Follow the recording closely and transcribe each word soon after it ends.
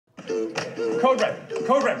Code red.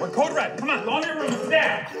 Code red. We're code red. Come on, laundry room is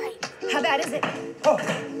down. All right. How bad is it? Oh,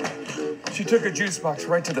 she took a juice box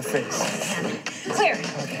right to the face. Clear.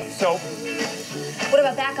 Okay, so. What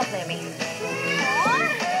about backup, Lammy?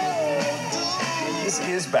 This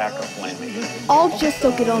is backup, Lammy. I'll just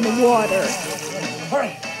soak it on the water. All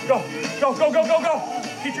right, go. Go, go, go, go, go.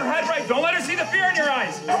 Keep your head right. Don't let her see the fear in your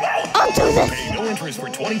eyes. Okay. I'll do this. Pay no interest for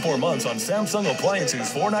 24 months on Samsung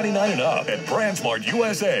appliances $499 and up at BrandsMart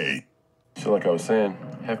USA. So like I was saying,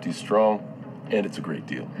 Hefty's strong, and it's a great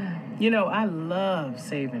deal. You know, I love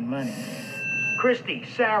saving money. Christy,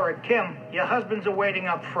 Sarah, Kim, your husbands are waiting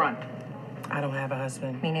up front. I don't have a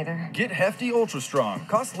husband. Me neither. Get Hefty Ultra Strong.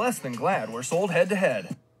 Costs less than Glad. We're sold head to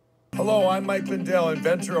head. Hello, I'm Mike Lindell,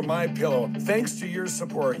 inventor of MyPillow. Thanks to your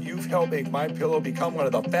support, you've helped make MyPillow become one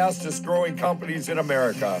of the fastest growing companies in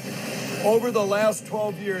America. Over the last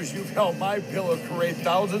 12 years, you've helped MyPillow create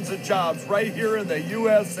thousands of jobs right here in the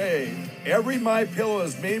USA. Every MyPillow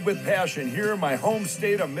is made with passion here in my home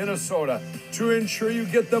state of Minnesota to ensure you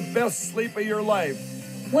get the best sleep of your life.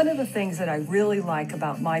 One of the things that I really like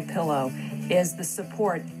about MyPillow is the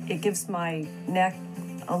support. It gives my neck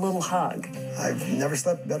a little hug. I've never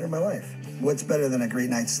slept better in my life. What's better than a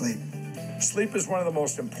great night's sleep? Sleep is one of the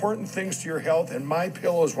most important things to your health, and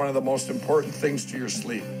MyPillow is one of the most important things to your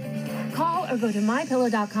sleep. Call or go to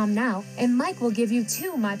MyPillow.com now, and Mike will give you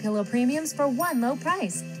 2 MyPillow premiums for 1 low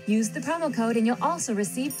price. Use the promo code, and you'll also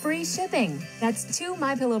receive free shipping. That's 2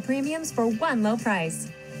 MyPillow premiums for 1 low price.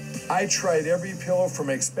 I tried every pillow from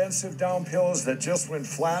expensive down pillows that just went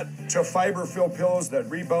flat to fiber-filled pillows that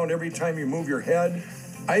rebound every time you move your head.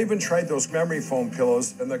 I even tried those memory foam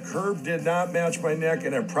pillows, and the curve did not match my neck,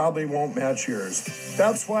 and it probably won't match yours.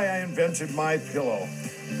 That's why I invented MyPillow.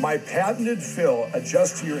 My patented fill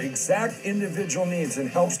adjusts to your exact individual needs and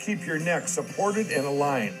helps keep your neck supported and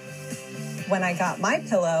aligned. When I got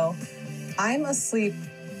MyPillow, I'm asleep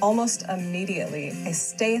almost immediately. I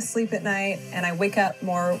stay asleep at night, and I wake up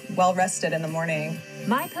more well-rested in the morning.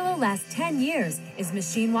 MyPillow lasts 10 years, is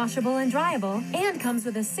machine washable and dryable, and comes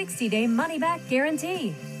with a 60-day money-back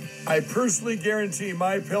guarantee. I personally guarantee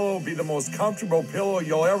MyPillow will be the most comfortable pillow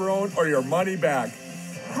you'll ever own or your money back.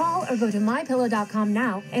 Call or go to MyPillow.com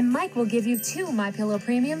now, and Mike will give you 2 MyPillow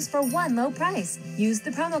premiums for 1 low price. Use the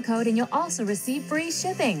promo code, and you'll also receive free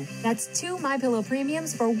shipping. That's 2 MyPillow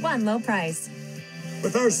premiums for 1 low price.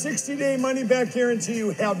 With our 60-day money-back guarantee, you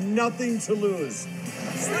have nothing to lose.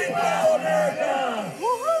 Sleep well, America!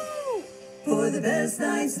 Woohoo! For the best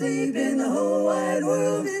night's sleep in the whole wide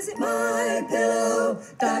world, visit MyPillow.com.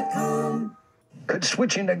 Could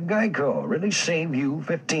switching to Geico really save you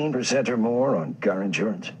 15% or more on car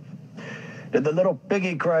insurance? Did the little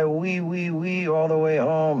piggy cry wee, wee, wee all the way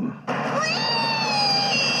home?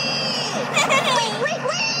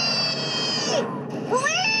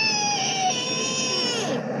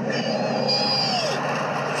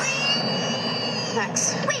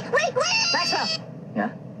 Max. Maxwell.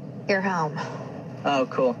 Yeah? You're home. Oh,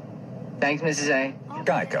 cool. Thanks, Mrs. A.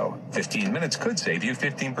 Geico. 15 minutes could save you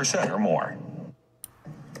 15% or more.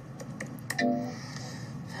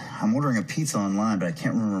 I'm ordering a pizza online, but I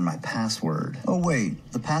can't remember my password. Oh, wait.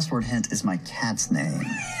 The password hint is my cat's name.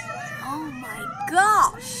 Oh, my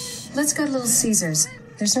gosh. Let's go to Little Caesars.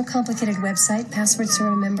 There's no complicated website, passwords to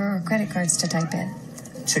remember, or credit cards to type in.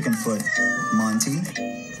 Chicken foot, Monty,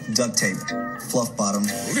 duct tape, fluff bottom.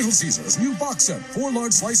 Little Caesars new box set. 4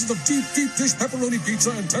 large slices of deep dish pepperoni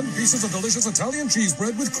pizza and 10 pieces of delicious Italian cheese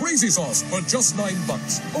bread with crazy sauce for just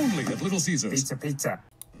 $9. Only at Little Caesars. Pizza.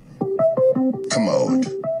 Commode,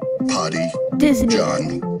 potty, Disney,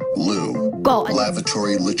 John, Lou, God,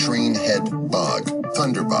 lavatory, latrine, head, bog,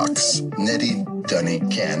 thunderbox, Nettie, Dunny,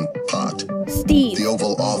 can, pot, Steve, the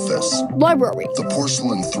Oval Office, library, the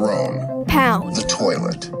porcelain throne, pound, the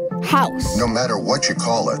toilet, house. No matter what you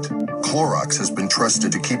call it, Clorox has been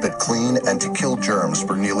trusted to keep it clean and to kill germs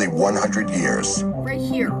for nearly 100 years. Right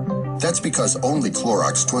here. That's because only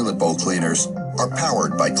Clorox toilet bowl cleaners are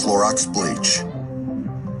powered by Clorox bleach.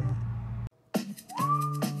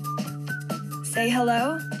 Say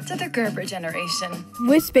hello to the Gerber generation.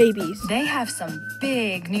 With babies. They have some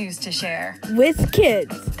big news to share. With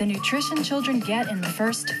kids. The nutrition children get in the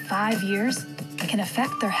first 5 years can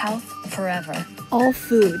affect their health forever. All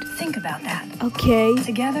food. Think about that. Okay.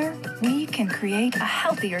 Together, we can create a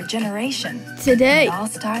healthier generation. Today. It all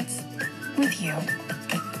starts with you.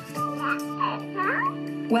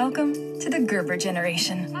 Welcome to the Gerber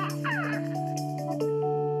generation.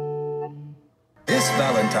 This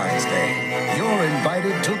Valentine's Day, you're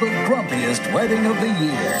invited to the grumpiest wedding of the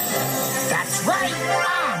year. That's right,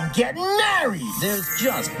 I'm getting married. There's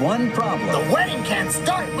just one problem. The wedding can't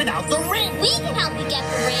start without the ring. We can help you get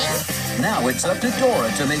the ring. Now it's up to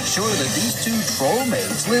Dora to make sure that these two troll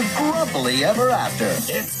mates live grumpily ever after.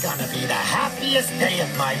 It's gonna be the happiest day of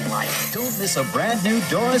my life. Don't miss a brand new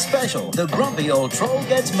Dora special. The Grumpy Old Troll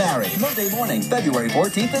Gets Married. Monday morning, February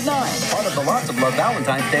 14th at 9. Part of the Lots of Love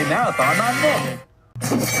Valentine's Day Marathon on Nick.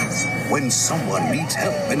 When someone needs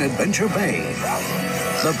help in Adventure Bay,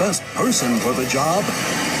 the best person for the job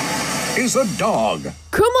is a dog.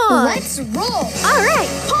 Come on. Let's roll. All right,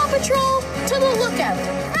 Paw Patrol to the lookout.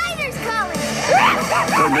 Riders calling.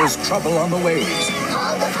 When there's trouble on the ways,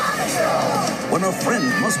 Call the Paw Patrol. when a friend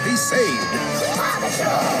must be saved, Paw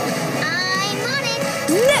Patrol. I'm on it.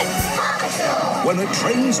 Next. Paw Patrol. when a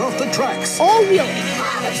train's off the tracks, All wheeling.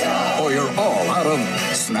 Paw Patrol. or you're all out of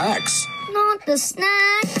snacks. Not the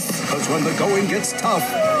snacks. Because when the going gets tough,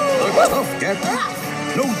 the tough get rough.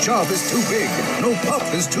 No job is too big, no pup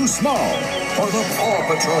is too small. For the Paw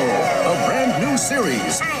Patrol, a brand new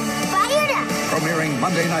series. I'm fired up. Premiering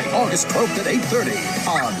Monday night, August 12th at 8:30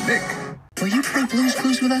 on Nick. Will you play Blue's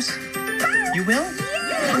Clues with us? You will?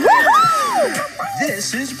 Woohoo!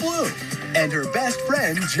 This is Blue and her best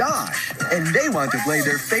friend, Josh. And they want to play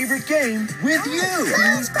their favorite game with you.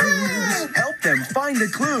 Blue's Clues. Help them find the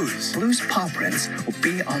clues. Blue's paw prints will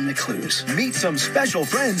be on the clues. Meet some special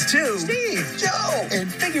friends, too. Steve, Joe. And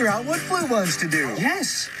figure out what Blue wants to do.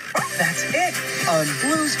 Yes, that's it on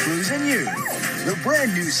Blue's Clues and You, the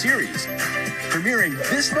brand new series. Premiering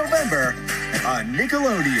this November on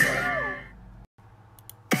Nickelodeon.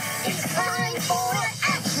 It's time for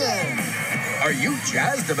action. Are you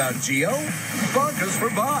jazzed about Geo? Bonkers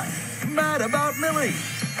for Bot. Mad about Millie?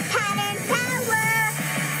 Pattern power.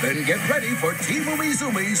 Then get ready for Team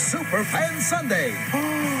Umizoomi Super Fan Sunday. Cool.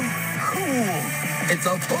 It's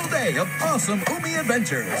a full day of awesome Umi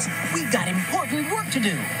adventures. We've got important work to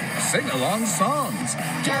do. Sing-along songs.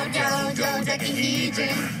 Jojo, Jojaki,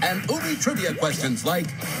 And Umi trivia questions like,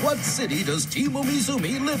 what city does Team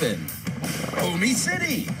Umizoomi live in? Umi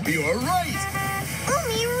City. You're right.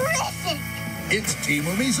 Umi-rific. It's Team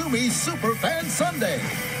Umizoomi Super Fan Sunday.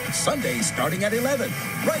 Sunday starting at 11,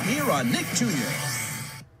 right here on Nick Jr.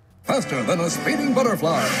 Faster than a speeding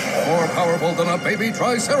butterfly. More powerful than a baby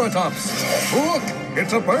triceratops. Look,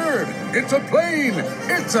 it's a bird. It's a plane.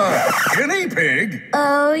 It's a guinea pig.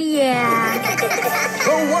 Oh, yeah.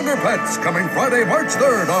 The Wonder Pets coming Friday, March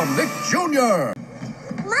 3rd on Nick Jr.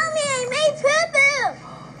 Mommy, I made poo-poo.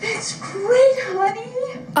 That's great, honey.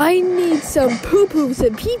 I need some poo-poos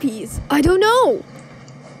and pee-pees. I don't know.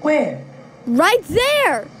 Where? Right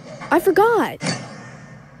there. I forgot.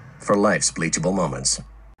 For life's bleachable moments.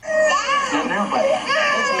 Not now, buddy.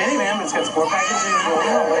 It's a minivan. It's got sport package and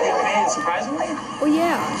okay, surprisingly. Oh,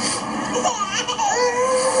 yeah.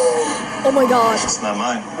 Oh, my God. It's not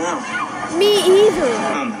mine. No. Me either.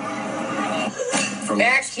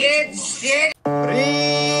 Next kids, shit.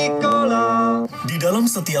 Ricola. Di dalam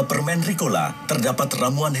setiap permen Ricola terdapat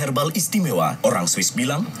ramuan herbal istimewa. Orang Swiss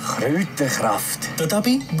bilang Kräuterkraft.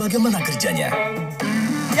 Tetapi bagaimana kerjanya?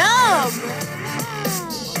 Yum!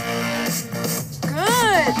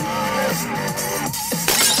 Good.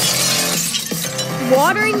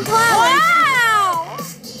 Watering flowers. Wow!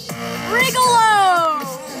 Ricola!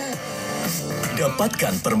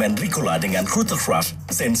 Dapatkan permen Ricola dengan Kräuterkraft,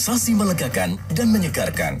 sensasi melegakan dan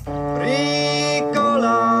menyegarkan.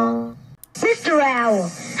 Ricola. Mr. Owl,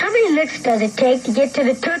 how many licks does it take to get to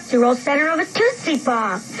the Tootsie Roll center of a Tootsie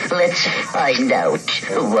Pop? Let's find out.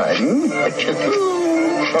 1,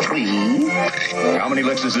 2, 3. How many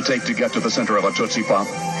licks does it take to get to the center of a Tootsie Pop?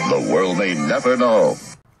 The world may never know.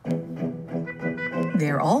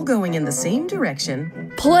 They're all going in the same direction,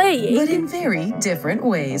 playing, but in very different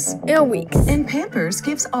ways. And weeks. And Pampers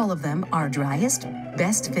gives all of them our driest,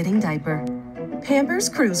 best-fitting diaper. Pampers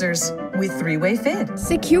Cruisers with 3-way fit.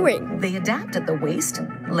 Securing. They adapt at the waist,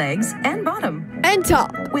 legs, and bottom. And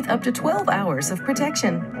top. With up to 12 hours of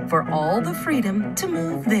protection for all the freedom to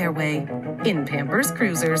move their way. In Pampers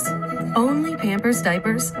Cruisers. Only Pampers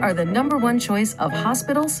diapers are the #1 choice of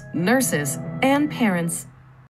hospitals, nurses, and parents.